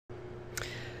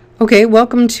Okay,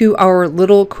 welcome to our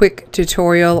little quick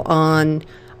tutorial on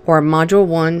our Module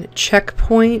 1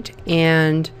 checkpoint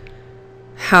and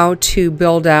how to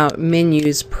build out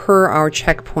menus per our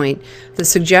checkpoint. The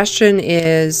suggestion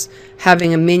is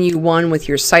having a menu 1 with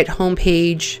your site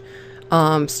homepage,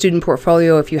 student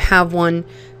portfolio if you have one.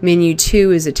 Menu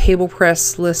 2 is a table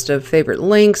press list of favorite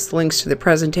links, links to the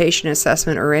presentation,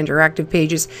 assessment, or interactive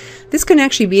pages. This can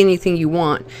actually be anything you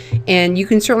want, and you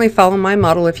can certainly follow my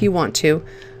model if you want to.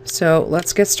 So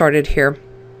let's get started here.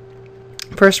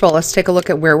 First of all, let's take a look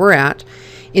at where we're at.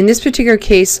 In this particular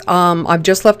case, I've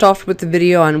just left off with the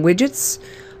video on widgets.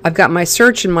 I've got my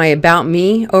search and my about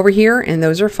me over here, and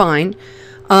those are fine.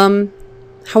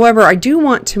 However, I do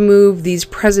want to move these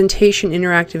presentation,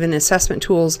 interactive, and assessment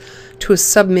tools to a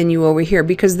submenu over here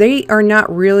because they are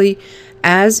not really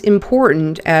as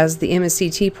important as the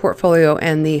MSCT portfolio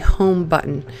and the home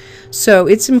button. So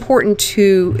it's important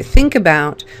to think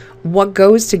about what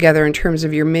goes together in terms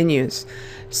of your menus.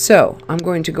 So I'm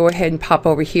going to go ahead and pop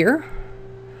over here,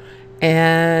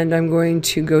 and I'm going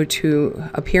to go to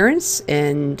appearance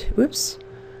and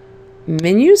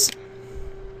menus.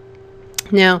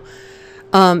 Now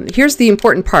here's the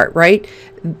important part, right?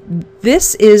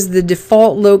 This is the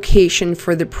default location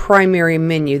for the primary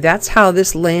menu. That's how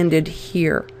this landed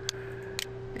here.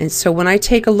 And so when I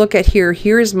take a look at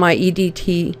here's my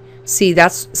EDTC.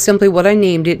 That's simply what I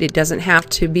named it. It doesn't have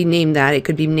to be named that. It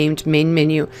could be named main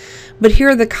menu. But here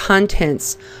are the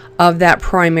contents of that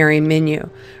primary menu,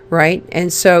 right?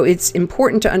 And so it's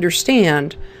important to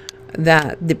understand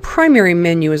that the primary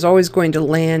menu is always going to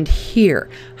land here.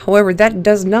 However, that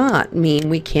does not mean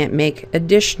we can't make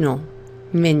additional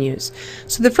menus.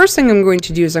 So the first thing I'm going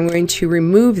to do is I'm going to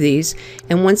remove these,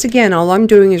 and once again all I'm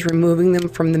doing is removing them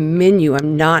from the menu.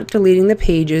 I'm not deleting the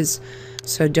pages,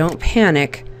 so don't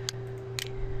panic.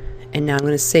 And now I'm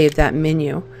going to save that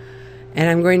menu, and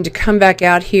I'm going to come back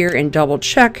out here and double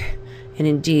check, and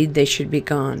indeed they should be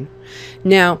gone.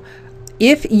 Now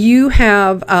if you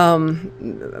have,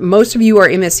 most of you are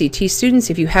MSCT students.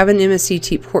 If you have an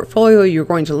MSCT portfolio, you're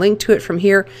going to link to it from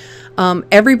here.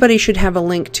 Everybody should have a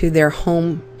link to their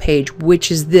home page, which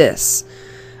is this.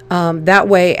 That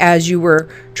way, as you were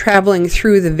traveling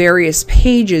through the various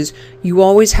pages, you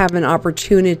always have an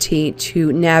opportunity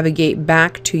to navigate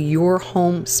back to your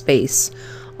home space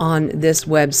on this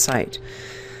website.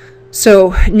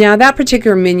 So now that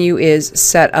particular menu is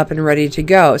set up and ready to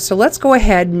go. So let's go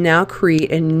ahead and now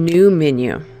create a new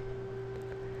menu.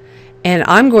 And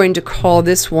I'm going to call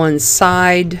this one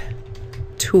Side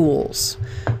Tools.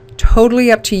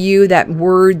 Totally up to you.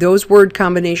 Those word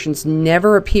combinations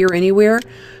never appear anywhere.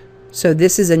 So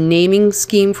this is a naming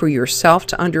scheme for yourself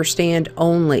to understand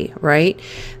only, right?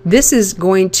 This is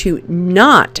going to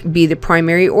not be the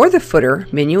primary or the footer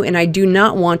menu, and I do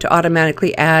not want to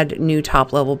automatically add new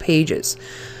top-level pages.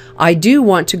 I do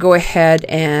want to go ahead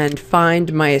and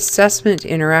find my assessment,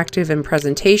 interactive, and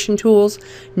presentation tools.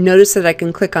 Notice that I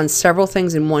can click on several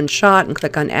things in one shot and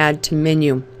click on Add to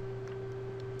Menu.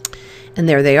 And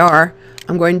there they are.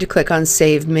 I'm going to click on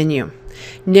Save Menu.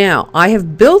 Now, I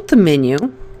have built the menu,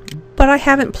 but I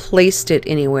haven't placed it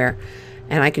anywhere,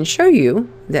 and I can show you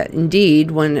that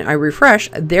indeed when I refresh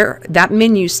that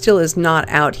menu still is not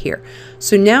out here.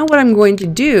 So now what I'm going to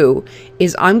do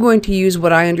is I'm going to use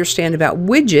what I understand about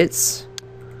widgets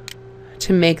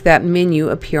to make that menu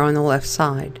appear on the left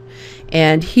side.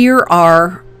 And here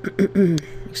are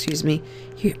excuse me,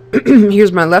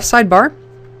 here's my left sidebar,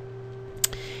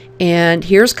 and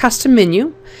here's custom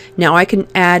menu. Now I can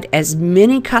add as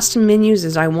many custom menus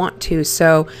as I want to.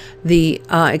 So the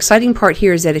exciting part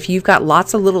here is that if you've got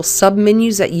lots of little sub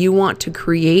menus that you want to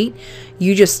create,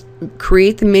 you just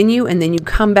create the menu and then you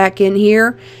come back in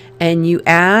here and you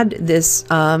add this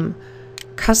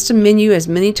custom menu as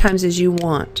many times as you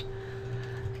want.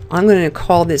 I'm going to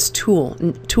call this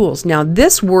tools. Now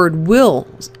this word will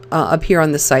appear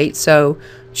on the site, so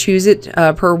choose it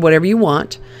per whatever you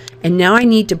want. And now I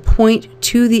need to point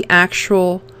to the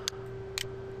actual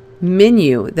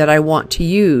menu that I want to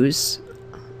use.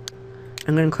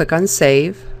 I'm going to click on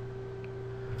Save.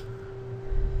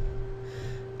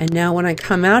 And now when I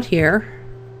come out here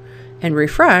and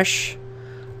refresh,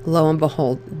 lo and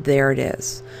behold, there it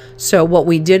is. So what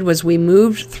we did was we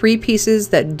moved 3 pieces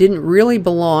that didn't really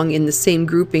belong in the same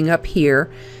grouping up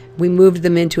here. We moved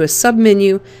them into a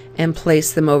submenu and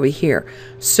placed them over here.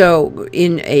 So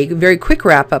in a very quick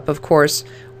wrap up, of course,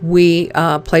 we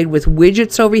played with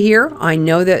widgets over here. I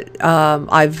know that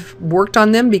I've worked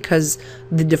on them because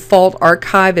the default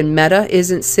archive and meta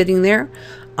isn't sitting there.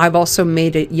 I've also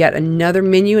made it yet another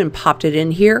menu and popped it in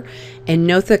here. And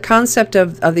note the concept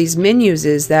of these menus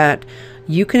is that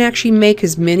you can actually make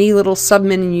as many little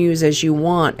submenus as you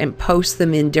want and post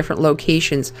them in different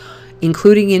locations,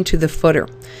 including into the footer.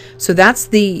 So that's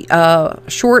the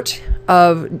short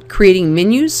of creating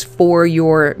menus for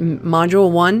your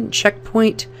Module 1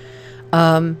 checkpoint.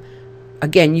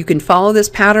 Again, you can follow this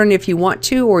pattern if you want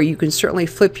to, or you can certainly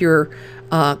flip your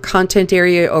content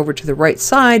area over to the right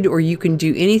side, or you can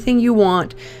do anything you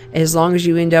want as long as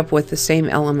you end up with the same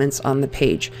elements on the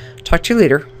page. Talk to you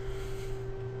later.